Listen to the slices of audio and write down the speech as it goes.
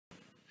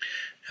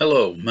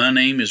Hello, my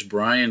name is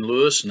Brian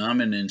Lewis and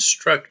I'm an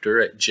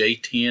instructor at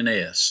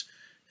JTNS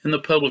in the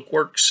Public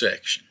Works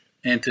section.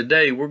 And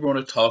today we're going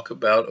to talk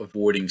about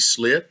avoiding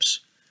slips,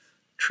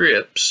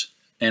 trips,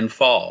 and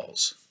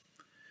falls.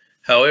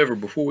 However,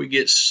 before we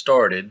get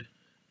started,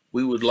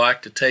 we would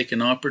like to take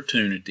an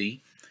opportunity,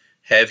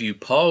 have you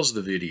pause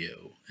the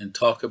video and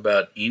talk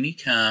about any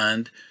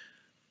kind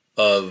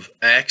of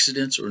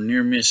accidents or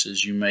near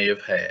misses you may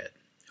have had.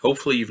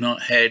 Hopefully you've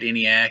not had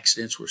any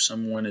accidents where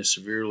someone is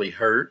severely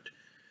hurt.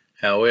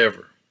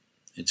 However,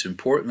 it's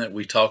important that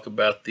we talk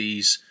about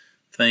these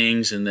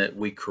things and that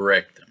we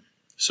correct them.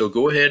 So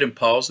go ahead and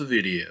pause the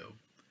video.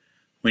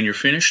 When you're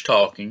finished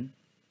talking,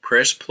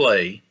 press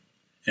play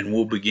and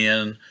we'll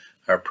begin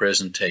our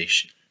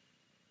presentation.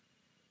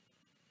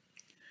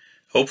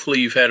 Hopefully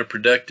you've had a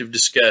productive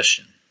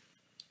discussion.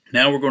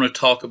 Now we're going to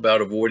talk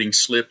about avoiding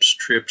slips,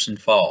 trips, and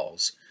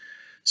falls.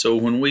 So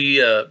when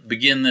we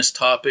begin this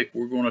topic,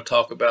 we're going to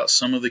talk about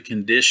some of the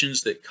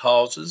conditions that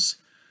causes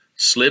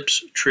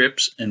slips,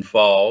 trips, and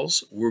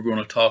falls. We're going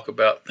to talk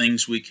about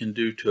things we can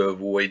do to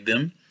avoid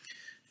them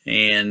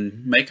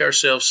and make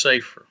ourselves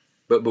safer.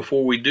 But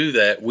before we do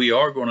that, we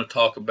are going to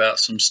talk about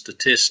some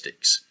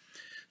statistics.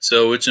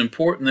 So it's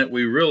important that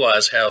we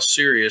realize how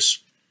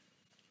serious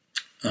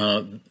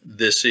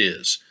this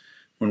is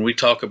when we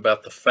talk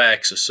about the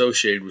facts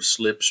associated with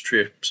slips,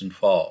 trips, and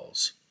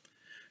falls.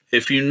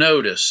 If you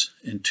notice,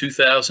 in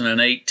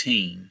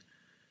 2018,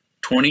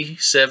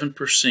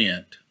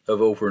 27% of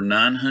over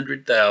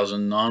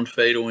 900,000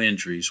 non-fatal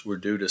injuries were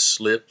due to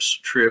slips,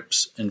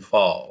 trips, and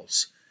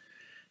falls.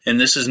 And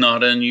this is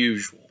not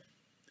unusual.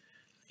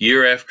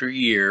 Year after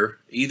year,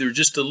 either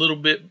just a little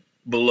bit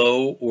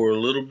below or a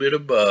little bit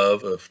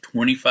above of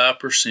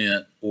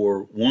 25%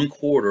 or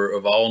 1/4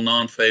 of all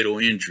non-fatal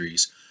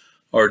injuries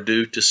are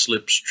due to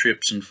slips,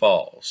 trips, and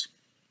falls.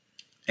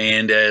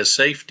 And as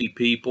safety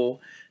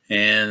people,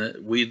 and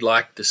we'd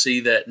like to see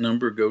that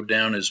number go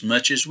down as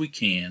much as we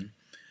can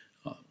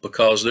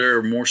because there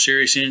are more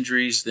serious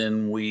injuries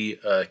than we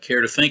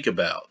care to think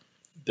about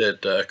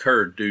that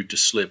occurred due to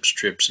slips,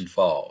 trips, and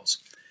falls.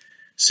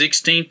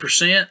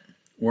 16%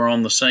 were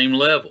on the same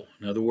level.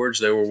 In other words,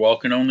 they were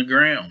walking on the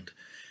ground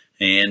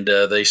and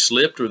they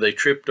slipped or they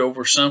tripped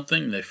over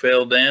something, they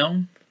fell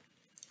down,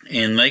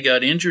 and they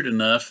got injured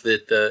enough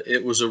that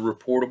it was a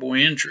reportable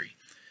injury.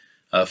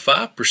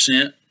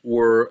 5%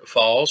 were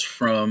falls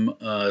from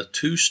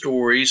 2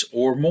 stories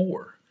or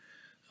more.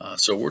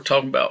 So we're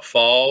talking about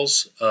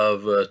falls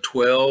of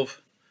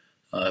 12,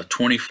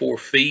 24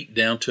 feet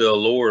down to a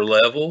lower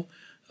level,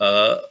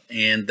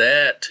 and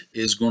that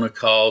is going to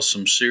cause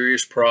some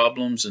serious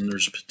problems, and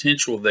there's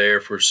potential there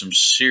for some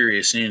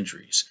serious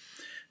injuries.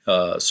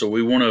 So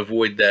we want to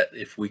avoid that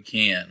if we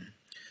can.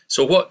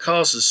 So what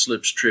causes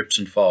slips, trips,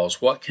 and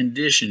falls? What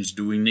conditions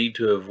do we need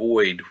to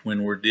avoid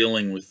when we're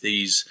dealing with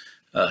these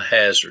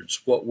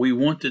hazards? What we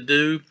want to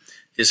do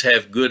is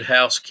have good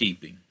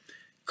housekeeping.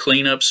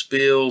 Clean up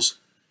spills,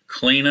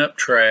 clean up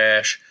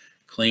trash,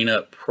 clean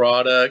up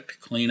product,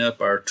 clean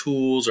up our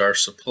tools, our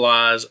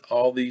supplies.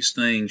 All these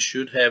things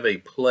should have a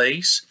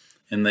place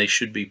and they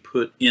should be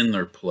put in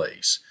their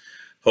place.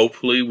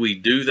 Hopefully we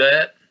do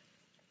that,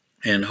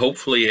 and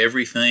hopefully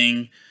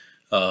everything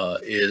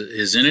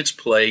is in its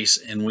place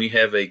and we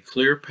have a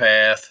clear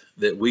path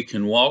that we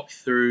can walk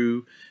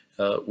through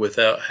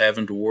without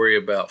having to worry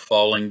about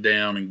falling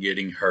down and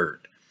getting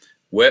hurt.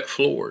 Wet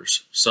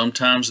floors.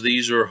 Sometimes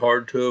these are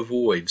hard to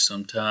avoid.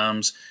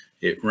 Sometimes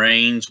it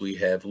rains, we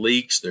have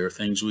leaks. There are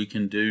things we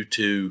can do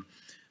to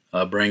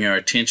bring our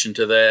attention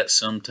to that.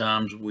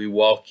 Sometimes we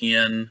walk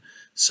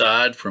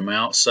inside from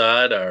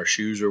outside, our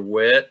shoes are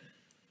wet,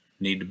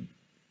 need to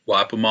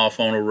wipe them off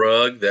on a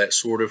rug, that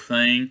sort of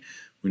thing.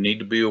 We need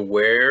to be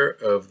aware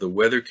of the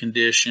weather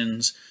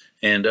conditions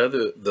and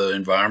the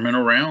environment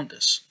around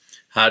us.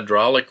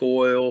 Hydraulic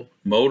oil,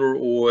 motor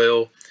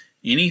oil,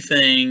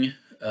 anything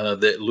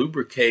that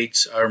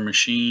lubricates our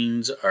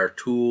machines, our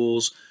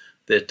tools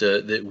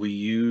that we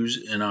use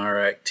in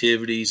our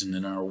activities and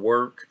in our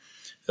work.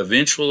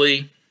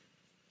 Eventually,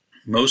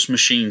 most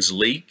machines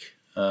leak,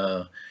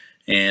 and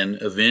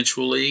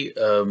eventually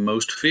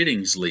most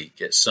fittings leak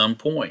at some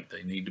point.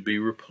 They need to be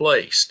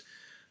replaced.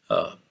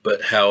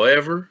 But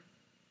however,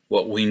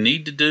 what we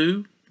need to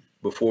do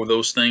before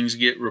those things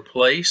get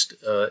replaced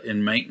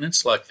in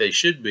maintenance like they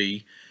should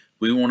be,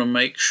 we want to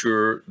make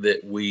sure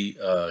that we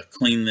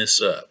clean this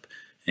up,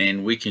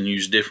 and we can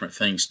use different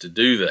things to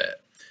do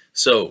that.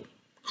 So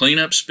clean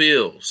up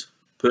spills,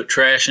 put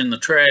trash in the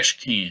trash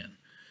can,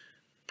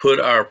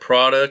 put our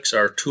products,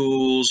 our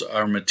tools,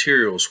 our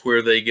materials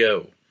where they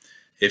go.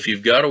 If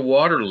you've got a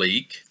water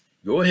leak,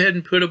 go ahead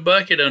and put a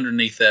bucket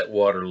underneath that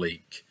water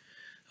leak.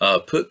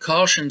 Put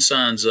caution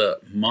signs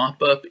up,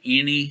 mop up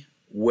any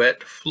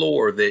wet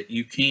floor that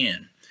you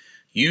can.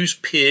 Use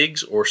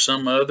pigs or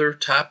some other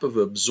type of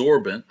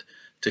absorbent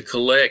to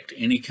collect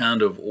any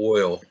kind of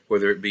oil,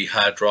 whether it be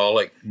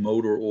hydraulic,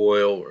 motor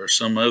oil, or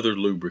some other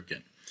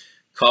lubricant.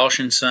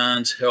 Caution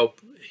signs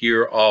help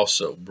here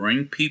also.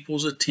 Bring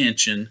people's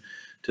attention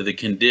to the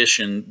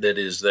condition that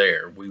is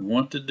there. We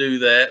want to do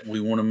that. We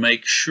want to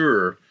make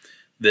sure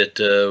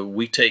that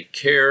we take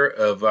care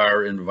of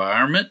our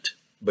environment,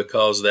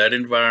 because that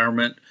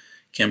environment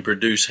can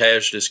produce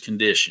hazardous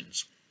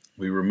conditions.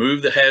 We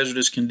remove the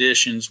hazardous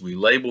conditions, we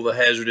label the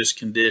hazardous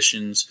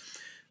conditions,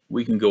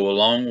 we can go a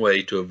long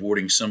way to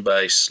avoiding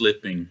somebody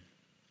slipping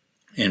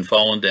and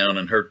falling down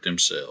and hurt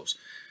themselves.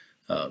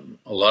 A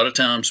lot of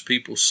times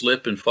people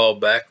slip and fall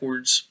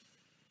backwards.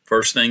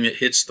 First thing that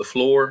hits the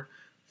floor,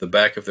 the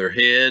back of their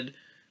head,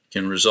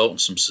 can result in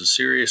some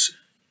serious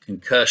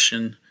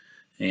concussion,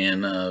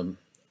 and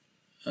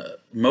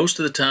most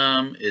of the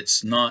time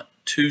it's not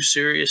too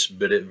serious,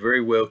 but it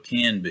very well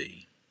can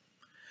be.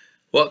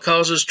 What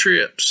causes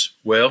trips?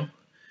 Well,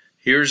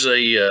 here's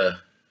a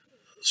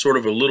sort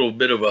of a little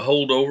bit of a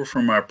holdover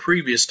from our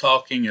previous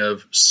talking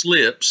of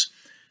slips.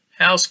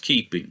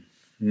 Housekeeping.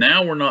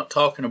 Now we're not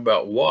talking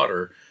about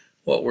water.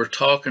 What we're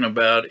talking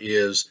about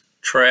is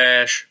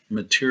trash,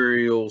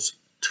 materials,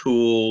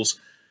 tools,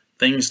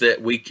 things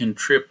that we can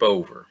trip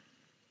over.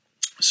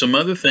 Some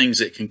other things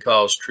that can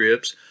cause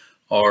trips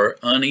are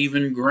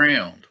uneven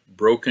ground,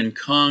 broken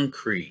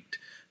concrete.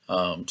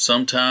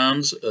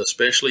 Sometimes,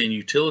 especially in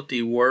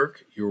utility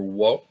work, you're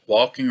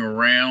walking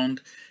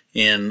around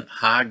in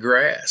high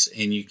grass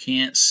and you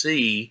can't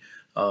see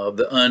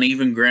the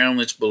uneven ground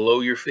that's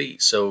below your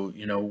feet. So,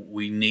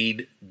 we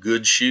need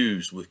good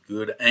shoes with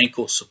good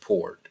ankle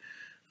support.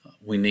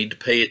 We need to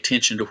pay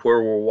attention to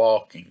where we're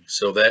walking.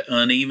 So that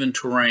uneven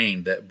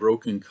terrain, that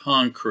broken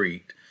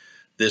concrete,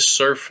 this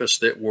surface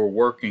that we're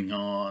working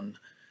on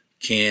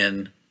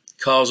can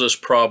cause us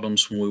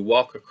problems when we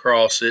walk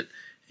across it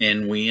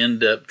and we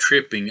end up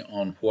tripping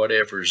on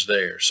whatever's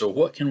there. So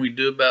what can we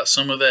do about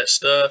some of that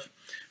stuff?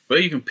 Well,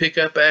 you can pick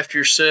up after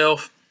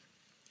yourself.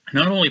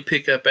 Not only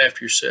pick up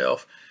after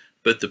yourself,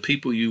 but the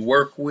people you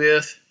work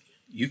with,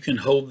 you can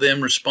hold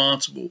them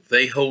responsible.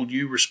 They hold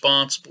you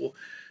responsible.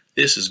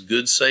 This is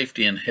good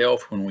safety and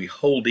health when we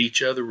hold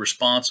each other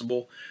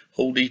responsible,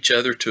 hold each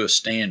other to a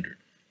standard.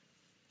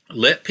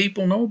 Let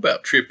people know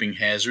about tripping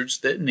hazards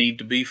that need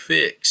to be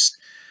fixed.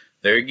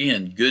 There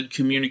again, good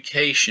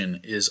communication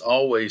is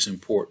always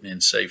important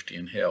in safety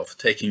and health.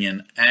 Taking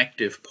an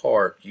active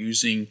part,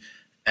 using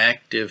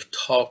active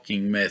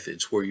talking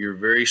methods where you're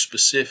very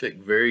specific,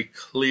 very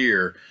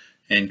clear,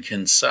 and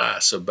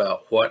concise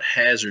about what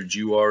hazards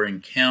you are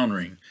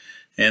encountering.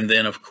 And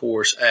then, of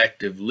course,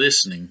 active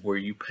listening, where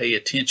you pay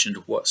attention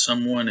to what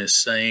someone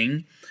is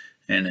saying,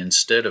 and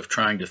instead of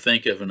trying to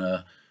think of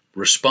a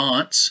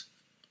response,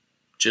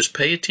 just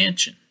pay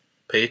attention.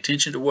 Pay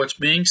attention to what's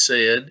being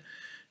said,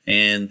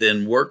 and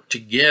then work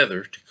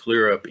together to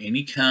clear up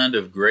any kind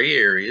of gray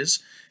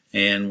areas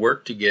and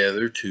work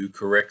together to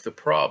correct the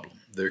problem.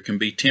 There can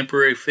be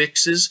temporary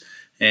fixes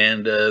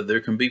and there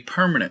can be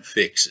permanent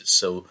fixes.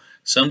 So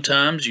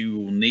sometimes you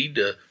will need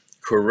to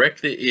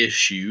correct the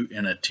issue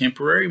in a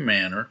temporary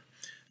manner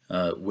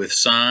with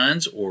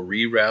signs or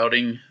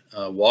rerouting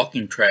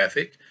walking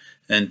traffic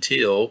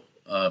until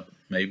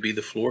maybe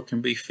the floor can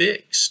be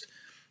fixed.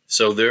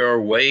 So there are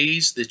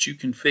ways that you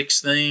can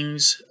fix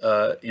things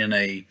in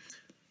a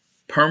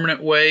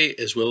permanent way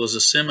as well as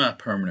a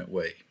semi-permanent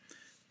way.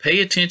 Pay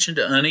attention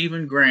to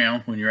uneven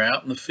ground when you're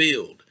out in the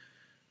field.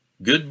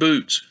 Good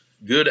boots,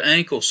 good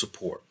ankle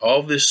support,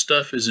 all this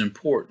stuff is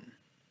important.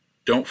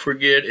 Don't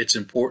forget, it's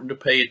important to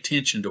pay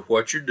attention to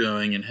what you're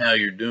doing and how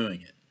you're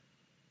doing it.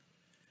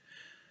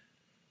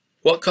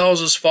 What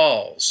causes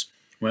falls?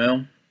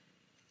 Well,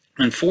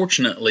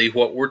 unfortunately,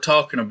 what we're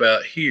talking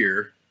about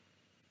here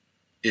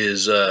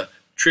is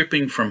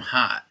tripping from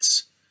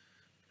heights.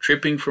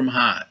 Tripping from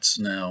heights.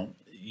 Now,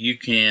 you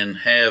can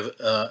have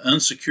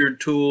unsecured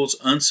tools,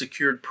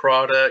 unsecured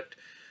product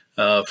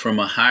from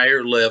a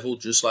higher level,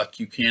 just like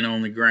you can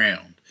on the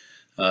ground.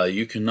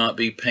 You cannot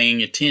be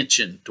paying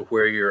attention to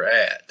where you're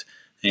at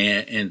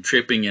and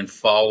tripping and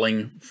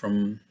falling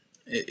from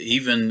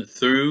even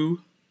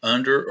through,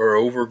 under, or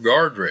over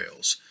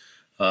guardrails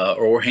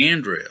or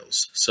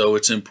handrails. So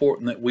it's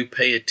important that we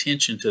pay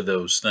attention to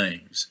those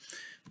things.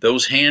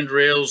 Those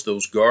handrails,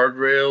 those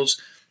guardrails,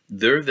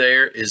 they're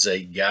there as a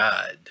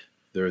guide.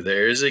 They're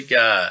there as a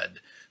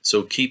guide,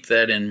 so keep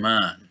that in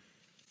mind.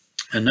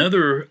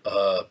 Another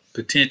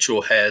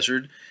potential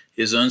hazard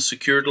is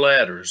unsecured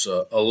ladders.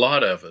 A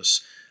lot of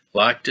us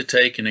like to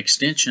take an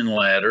extension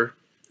ladder,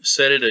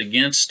 set it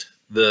against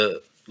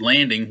the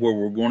landing where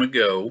we're going to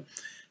go,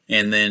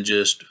 and then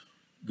just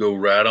go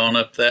right on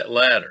up that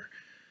ladder.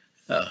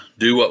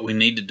 Do what we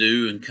need to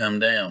do and come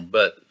down.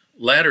 But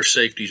ladder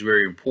safety is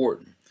very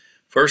important.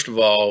 First of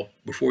all,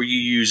 before you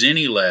use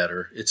any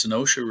ladder, it's an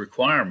OSHA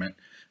requirement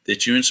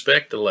that you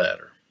inspect the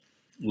ladder.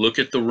 Look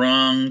at the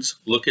rungs,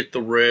 look at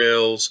the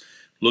rails,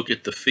 look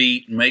at the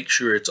feet, make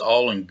sure it's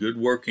all in good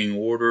working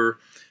order,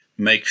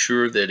 make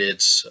sure that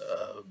it's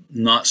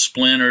not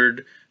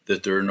splintered,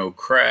 that there are no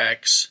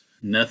cracks,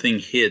 nothing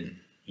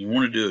hidden. You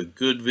want to do a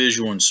good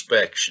visual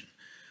inspection.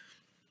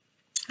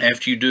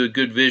 After you do a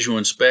good visual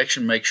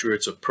inspection, make sure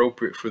it's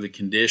appropriate for the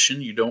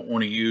condition. You don't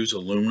want to use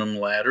aluminum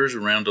ladders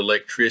around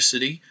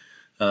electricity.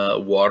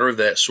 water,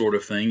 that sort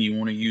of thing, you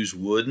want to use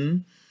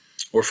wooden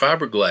or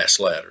fiberglass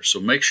ladders. So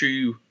make sure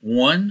you,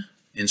 one,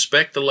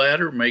 inspect the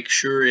ladder, make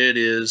sure it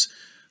is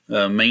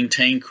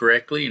maintained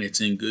correctly and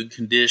it's in good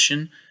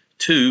condition.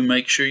 Two,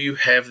 make sure you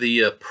have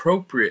the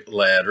appropriate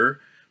ladder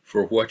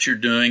for what you're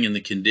doing and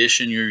the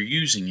condition you're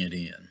using it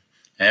in.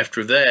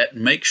 After that,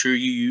 make sure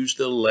you use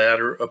the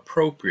ladder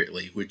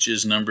appropriately, which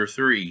is number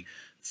 3.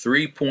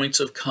 3 points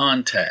of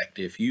contact.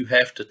 If you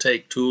have to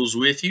take tools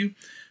with you,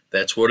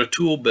 that's what a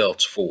tool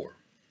belt's for.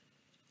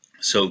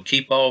 So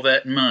keep all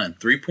that in mind.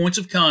 3 points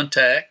of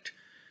contact.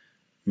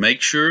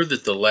 Make sure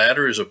that the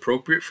ladder is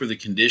appropriate for the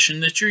condition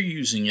that you're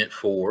using it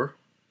for.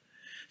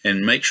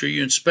 And make sure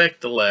you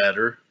inspect the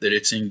ladder, that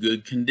it's in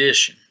good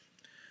condition.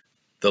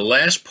 The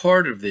last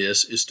part of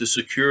this is to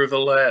secure the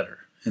ladder.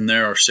 And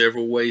there are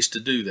several ways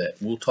to do that.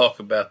 We'll talk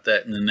about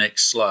that in the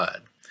next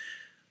slide.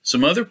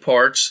 Some other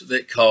parts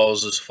that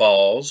causes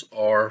falls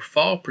are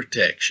fall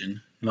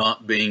protection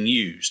not being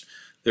used.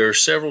 There are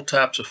several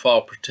types of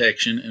fall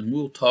protection, and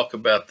we'll talk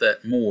about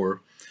that more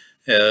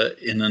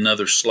in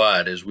another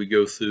slide as we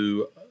go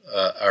through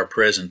our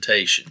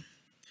presentation.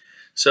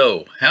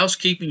 So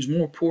housekeeping is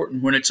more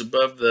important when it's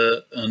above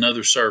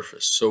another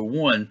surface. So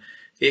one,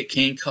 it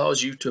can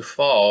cause you to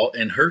fall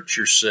and hurt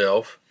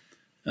yourself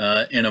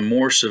in a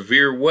more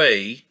severe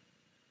way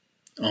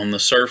on the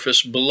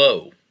surface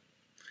below.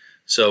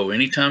 So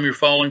anytime you're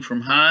falling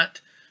from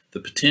height, the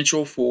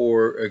potential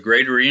for a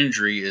greater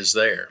injury is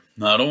there.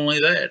 Not only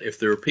that, if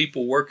there are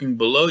people working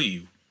below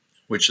you,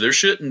 which there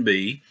shouldn't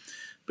be,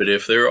 but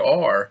if there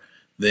are,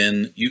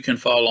 then you can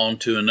fall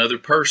onto another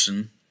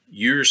person.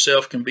 You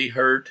yourself can be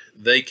hurt,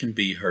 they can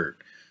be hurt.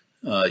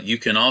 You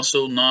can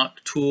also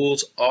knock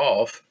tools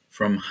off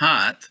from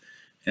height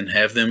and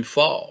have them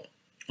fall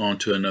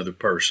onto another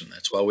person.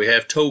 That's why we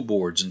have toe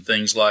boards and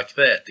things like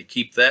that to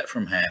keep that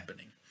from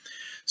happening.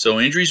 So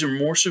injuries are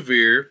more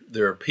severe,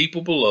 there are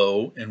people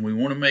below, and we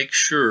want to make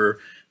sure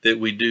that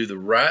we do the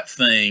right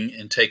thing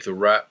and take the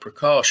right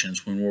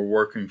precautions when we're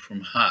working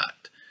from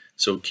height.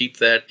 So keep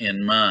that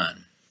in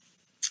mind.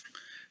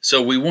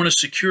 So we want to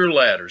secure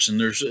ladders, and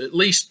there's at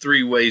least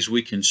 3 ways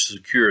we can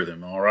secure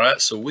them, all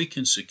right? So we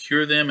can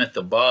secure them at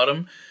the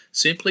bottom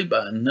simply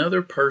by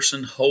another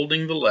person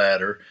holding the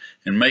ladder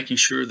and making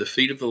sure the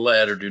feet of the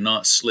ladder do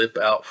not slip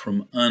out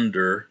from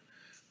under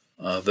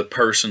the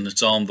person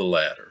that's on the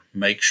ladder.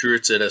 Make sure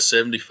it's at a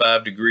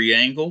 75-degree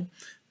angle.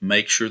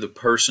 Make sure the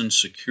person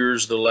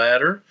secures the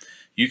ladder.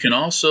 You can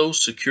also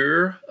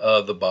secure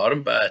the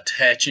bottom by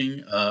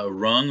attaching a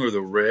rung or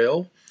the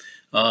rail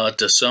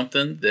to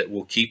something that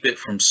will keep it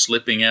from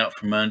slipping out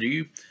from under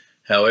you.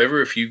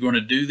 However, if you're going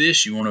to do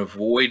this, you want to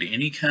avoid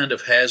any kind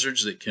of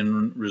hazards that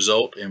can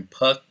result in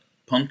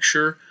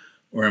puncture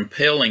or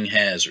impaling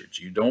hazards.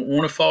 You don't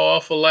want to fall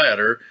off a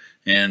ladder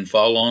and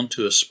fall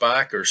onto a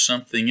spike or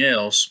something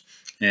else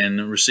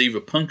and receive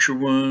a puncture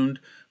wound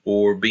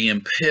or be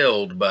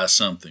impaled by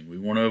something. We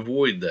want to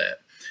avoid that.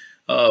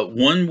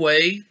 One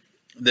way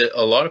that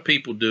a lot of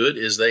people do it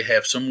is they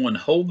have someone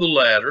hold the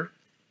ladder,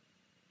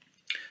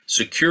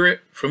 secure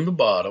it from the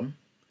bottom,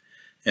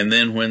 and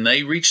then when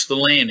they reach the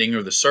landing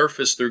or the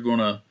surface they're going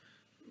to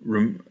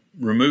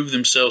remove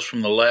themselves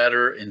from the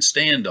ladder and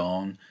stand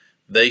on,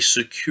 they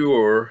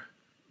secure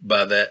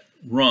by that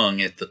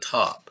rung at the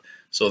top.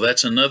 So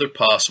that's another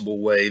possible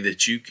way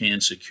that you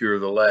can secure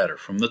the ladder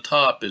from the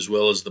top as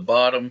well as the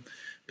bottom,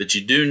 but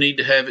you do need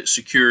to have it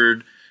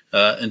secured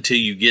until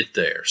you get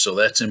there. So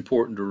that's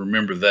important to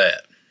remember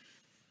that.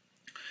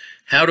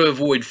 How to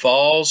avoid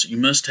falls? You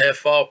must have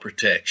fall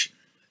protection.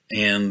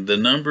 And the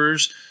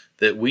numbers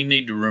that we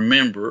need to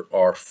remember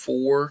are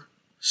 4,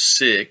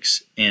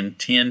 6, and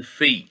 10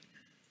 feet.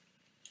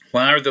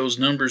 Why are those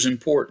numbers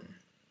important?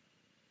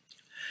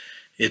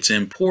 It's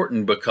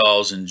important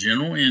because in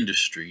general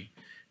industry,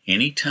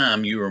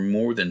 anytime you are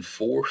more than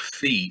 4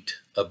 feet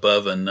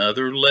above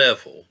another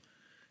level,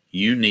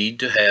 you need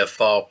to have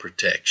fall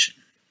protection.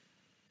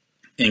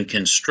 In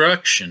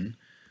construction,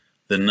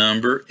 the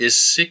number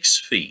is 6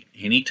 feet.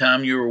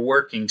 Anytime you are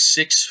working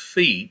 6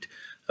 feet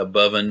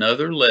above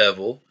another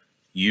level,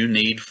 you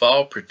need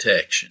fall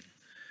protection.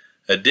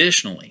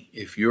 Additionally,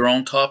 if you're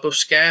on top of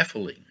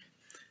scaffolding,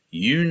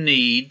 you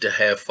need to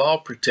have fall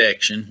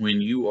protection when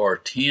you are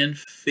 10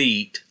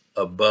 feet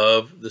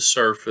above the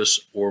surface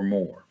or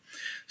more.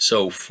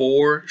 So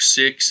 4,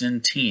 6,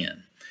 and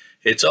 10.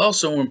 It's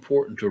also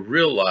important to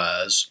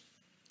realize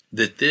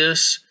that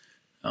this,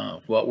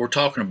 what we're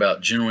talking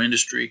about, general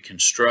industry,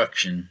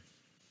 construction,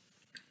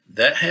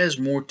 that has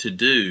more to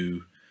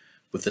do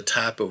with the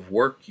type of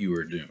work you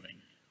are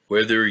doing.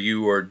 Whether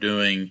you are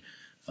doing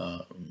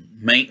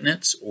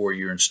maintenance or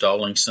you're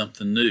installing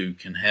something new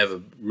can have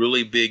a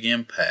really big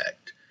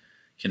impact,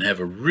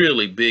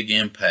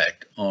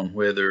 on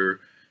whether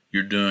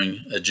you're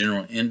doing a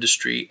general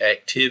industry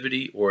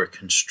activity or a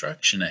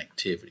construction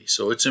activity.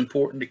 So it's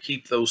important to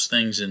keep those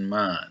things in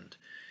mind.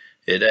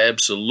 It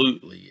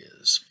absolutely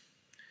is.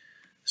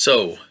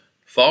 So,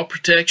 fall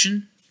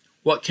protection,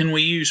 what can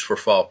we use for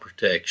fall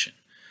protection?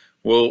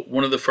 Well,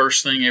 one of the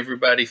first things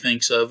everybody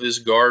thinks of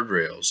is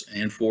guardrails,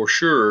 and for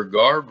sure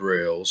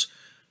guardrails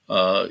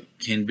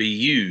can be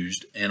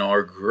used and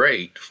are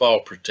great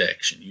fall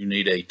protection. You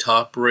need a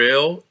top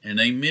rail and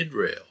a mid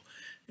rail,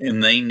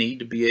 and they need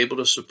to be able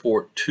to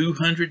support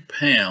 200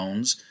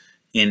 pounds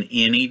in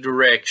any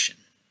direction.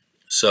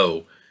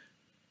 So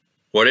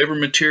whatever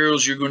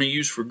materials you're going to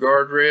use for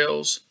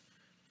guardrails,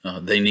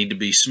 they need to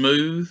be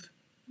smooth.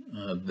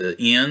 The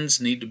ends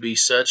need to be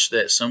such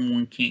that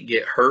someone can't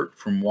get hurt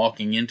from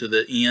walking into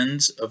the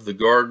ends of the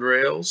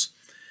guardrails.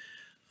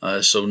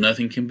 So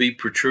nothing can be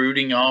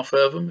protruding off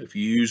of them. If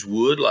you use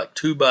wood like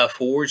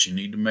 2x4s, you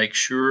need to make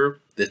sure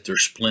that they're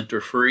splinter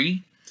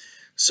free.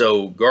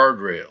 So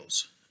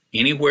guardrails,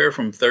 anywhere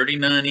from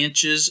 39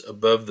 inches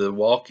above the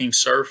walking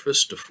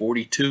surface to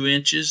 42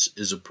 inches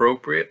is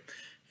appropriate,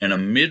 and a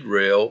mid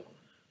rail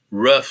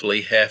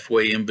roughly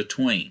halfway in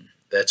between.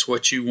 That's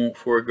what you want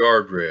for a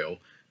guardrail.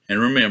 And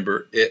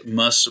remember, it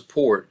must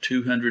support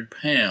 200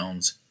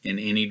 pounds in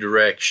any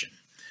direction.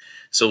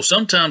 So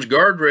sometimes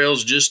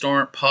guardrails just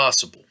aren't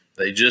possible.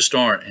 They just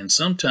aren't. And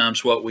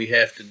sometimes what we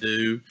have to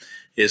do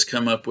is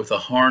come up with a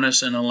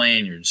harness and a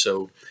lanyard.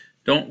 So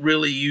don't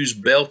really use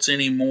belts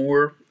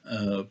anymore.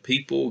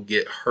 People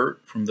get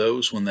hurt from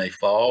those when they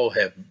fall,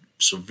 have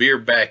severe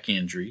back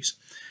injuries.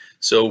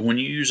 So when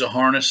you use a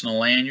harness and a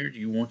lanyard,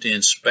 you want to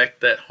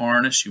inspect that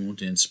harness, you want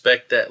to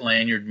inspect that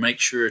lanyard, make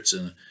sure it's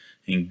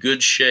in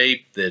good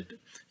shape, that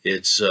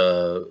it's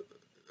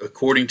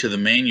according to the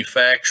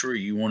manufacturer.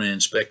 You want to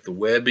inspect the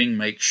webbing,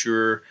 make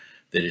sure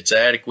that it's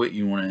adequate.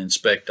 You want to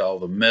inspect all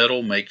the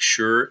metal, make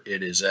sure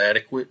it is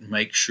adequate,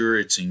 make sure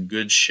it's in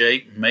good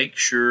shape, make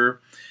sure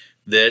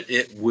that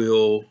it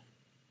will,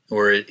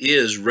 or it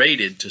is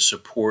rated to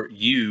support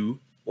you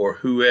or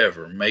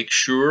whoever. Make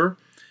sure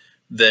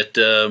that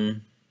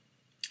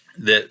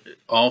that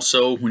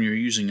also when you're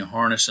using a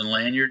harness and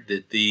lanyard,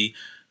 that the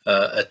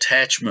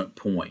attachment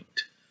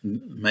point,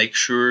 make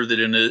sure that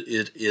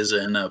it is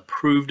an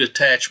approved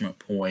attachment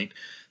point,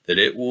 that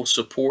it will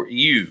support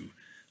you.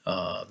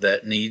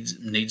 That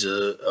needs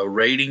a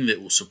rating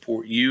that will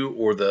support you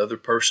or the other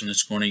person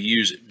that's going to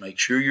use it. Make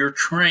sure you're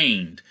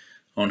trained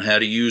on how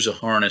to use a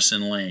harness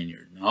and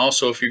lanyard. And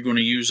also, if you're going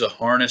to use a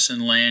harness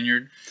and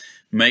lanyard,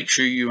 make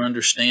sure you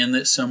understand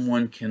that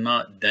someone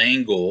cannot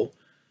dangle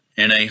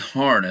in a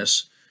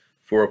harness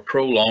for a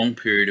prolonged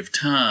period of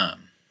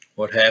time.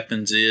 What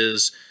happens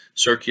is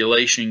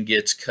circulation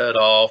gets cut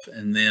off,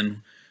 and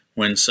then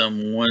when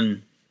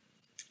someone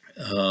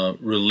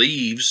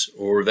relieves,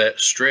 or that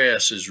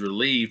stress is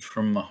relieved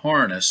from the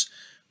harness,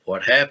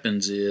 what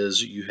happens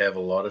is you have a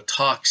lot of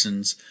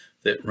toxins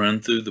that run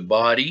through the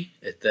body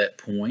at that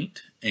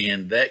point,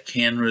 and that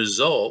can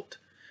result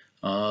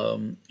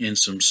in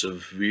some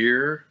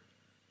severe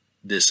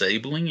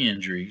disabling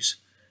injuries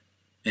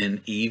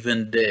and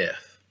even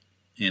death.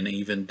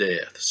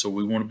 So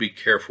we want to be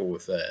careful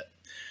with that.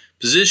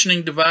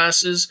 Positioning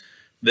devices,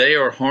 they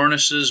are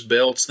harnesses,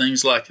 belts,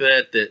 things like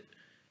that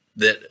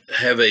that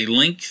have a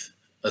length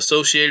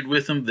associated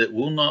with them that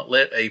will not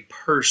let a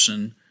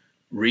person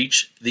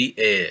reach the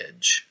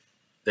edge.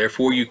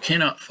 Therefore, you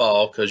cannot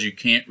fall because you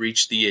can't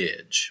reach the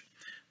edge.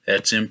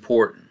 That's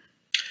important.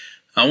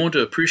 I want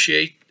to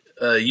appreciate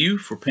you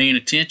for paying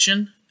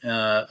attention.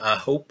 I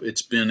hope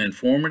it's been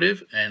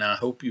informative, and I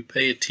hope you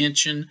pay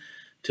attention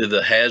to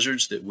the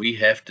hazards that we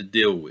have to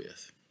deal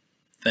with.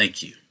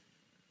 Thank you.